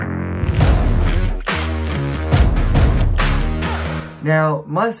Now,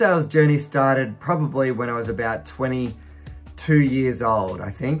 my sales journey started probably when I was about 22 years old,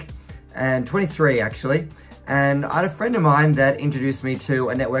 I think, and 23 actually. And I had a friend of mine that introduced me to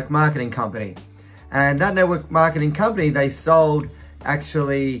a network marketing company. And that network marketing company, they sold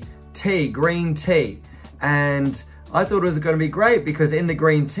actually tea, green tea. And I thought it was going to be great because in the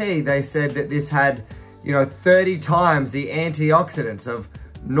green tea, they said that this had, 30 times the antioxidants of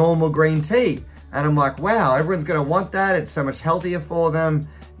normal green tea. And I'm like, wow, everyone's going to want that. It's so much healthier for them.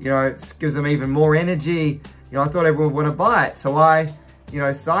 It gives them even more energy. I thought everyone would want to buy it. So I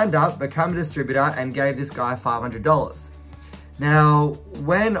signed up, become a distributor, and gave this guy $500. Now,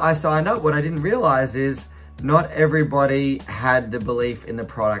 when I signed up, what I didn't realize is not everybody had the belief in the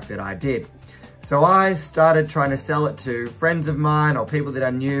product that I did. So I started trying to sell it to friends of mine or people that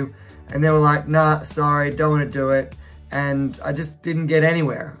I knew, and they were like, nah, sorry, don't want to do it. And I just didn't get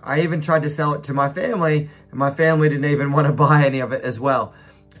anywhere. I even tried to sell it to my family, and my family didn't even want to buy any of it as well.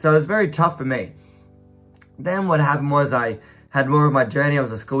 So it was very tough for me. Then what happened was I had more of my journey. I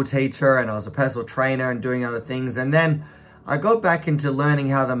was a school teacher and I was a personal trainer and doing other things. And then I got back into learning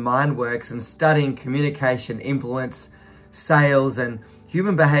how the mind works and studying communication, influence, sales, and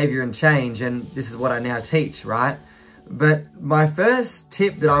human behavior and change. And this is what I now teach, right? But my first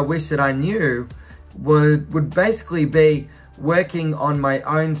tip that I wish that I knew would basically be working on my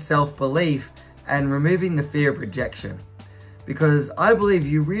own self-belief and removing the fear of rejection. Because I believe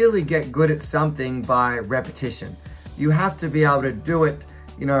you really get good at something by repetition. You have to be able to do it,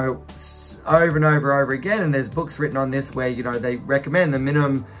 over and over again. And there's books written on this where, they recommend the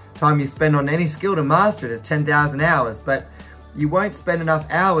minimum time you spend on any skill to master it is 10,000 hours. But you won't spend enough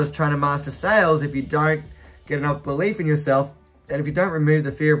hours trying to master sales if you don't get enough belief in yourself and if you don't remove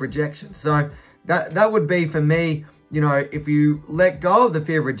the fear of rejection. So that would be for me, if you let go of the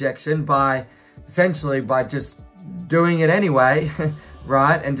fear of rejection essentially by just doing it anyway,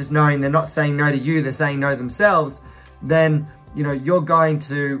 right? And just knowing they're not saying no to you, they're saying no themselves, then, you're going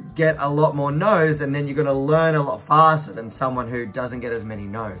to get a lot more no's, and then you're going to learn a lot faster than someone who doesn't get as many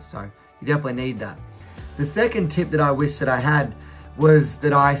no's. So you definitely need that. The second tip that I wish that I had was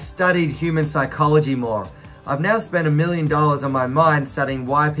that I studied human psychology more. I've now spent $1 million on my mind studying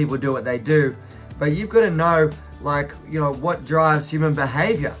why people do what they do, but you've got to know, what drives human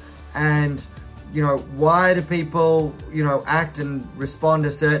behavior, and, why do people, act and respond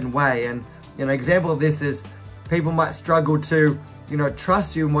a certain way. And, an example of this is people might struggle to,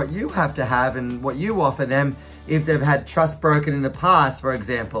 trust you in what you have to have and what you offer them if they've had trust broken in the past, for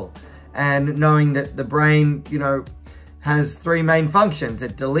example. And knowing that the brain, has three main functions.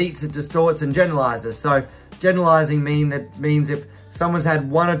 It deletes, it distorts, and generalizes. So generalizing means if someone's had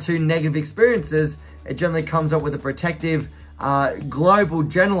one or two negative experiences, it generally comes up with a protective, global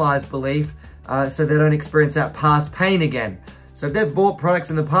generalized belief so they don't experience that past pain again. So if they've bought products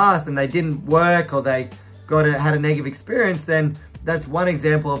in the past and they didn't work, or they had a negative experience, then that's one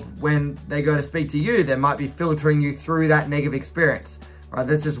example of when they go to speak to you, they might be filtering you through that negative experience, right?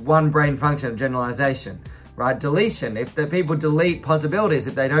 That's just one brain function of generalization, right? Deletion, if the people delete possibilities,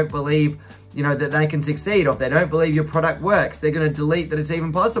 if they don't believe, that they can succeed, or if they don't believe your product works, they're going to delete that it's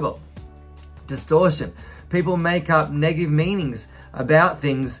even possible. Distortion, people make up negative meanings about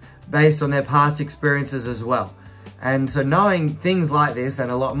things based on their past experiences as well. And so knowing things like this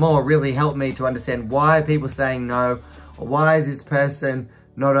and a lot more really helped me to understand why are people saying no, or why is this person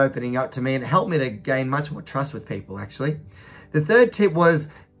not opening up to me, and it helped me to gain much more trust with people, actually. The third tip was,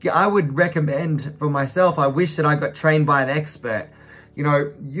 I would recommend for myself, I wish that I got trained by an expert.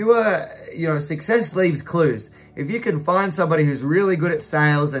 Success leaves clues. If you can find somebody who's really good at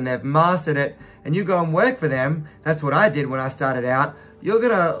sales and they've mastered it, and you go and work for them, that's what I did when I started out, you're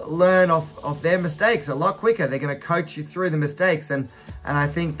going to learn off their mistakes a lot quicker. They're going to coach you through the mistakes. And I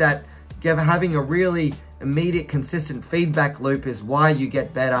think that having a really immediate, consistent feedback loop is why you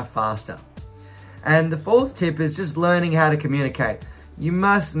get better faster. And the fourth tip is just learning how to communicate. You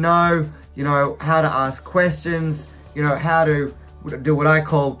must know, how to ask questions, how to do what I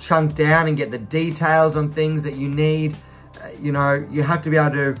call chunk down and get the details on things that you need. You have to be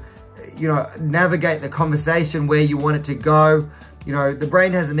able to, navigate the conversation where you want it to go. The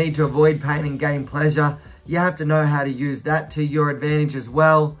brain has a need to avoid pain and gain pleasure. You have to know how to use that to your advantage as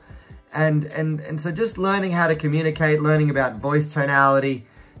well. And so just learning how to communicate, learning about voice tonality,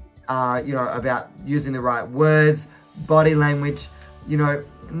 about using the right words, body language.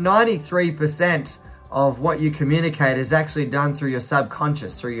 93% of what you communicate is actually done through your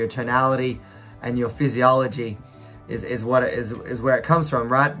subconscious, through your tonality and your physiology is where it comes from,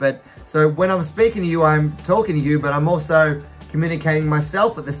 right? But so when I'm speaking to you, I'm talking to you, but I'm also communicating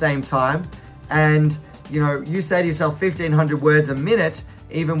myself at the same time. And you know, you say to yourself 1,500 words a minute,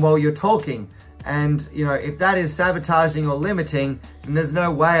 even while you're talking. And, you know, if that is sabotaging or limiting, then there's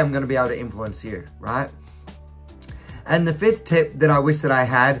no way I'm going to be able to influence you, right? And the fifth tip that I wish that I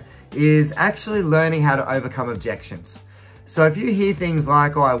had is actually learning how to overcome objections. So if you hear things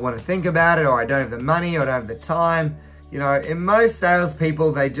like, oh, I want to think about it, or I don't have the money, or I don't have the time, you know, in most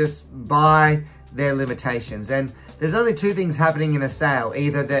salespeople, they just buy their limitations. And there's only two things happening in a sale,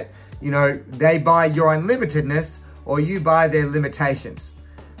 either that, you know, they buy your unlimitedness or you buy their limitations.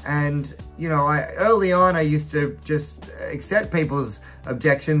 And, you know, early on, I used to just accept people's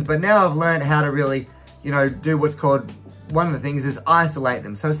objections, but now I've learned how to really, you know, do what's called, one of the things is isolate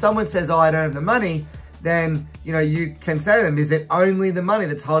them. So if someone says, oh, I don't have the money, then, you know, you can say to them, is it only the money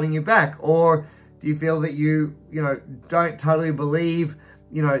that's holding you back? Or do you feel that you know, don't totally believe,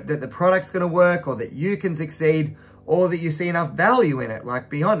 you know, that the product's going to work, or that you can succeed, or that you see enough value in it? Like,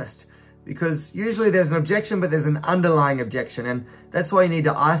 be honest. Because usually there's an objection, but there's an underlying objection. And that's why you need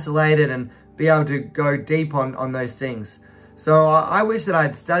to isolate it and be able to go deep on those things. So I wish that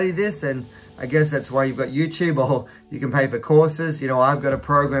I'd studied this, and I guess that's why you've got YouTube, or you can pay for courses. You know, I've got a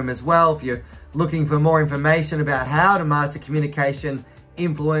program as well. If you're looking for more information about how to master communication,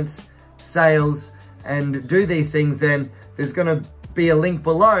 influence, sales, and do these things, then there's going to be a link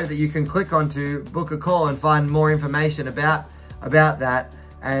below that you can click on to book a call and find more information about that.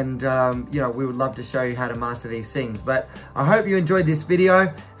 And, you know, we would love to show you how to master these things. But I hope you enjoyed this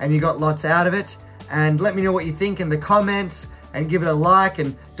video and you got lots out of it. And let me know what you think in the comments, and give it a like.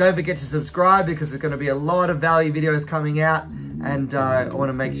 And don't forget to subscribe, because there's going to be a lot of value videos coming out. And I want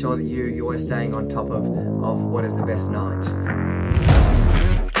to make sure that you're staying on top of what is the best knowledge.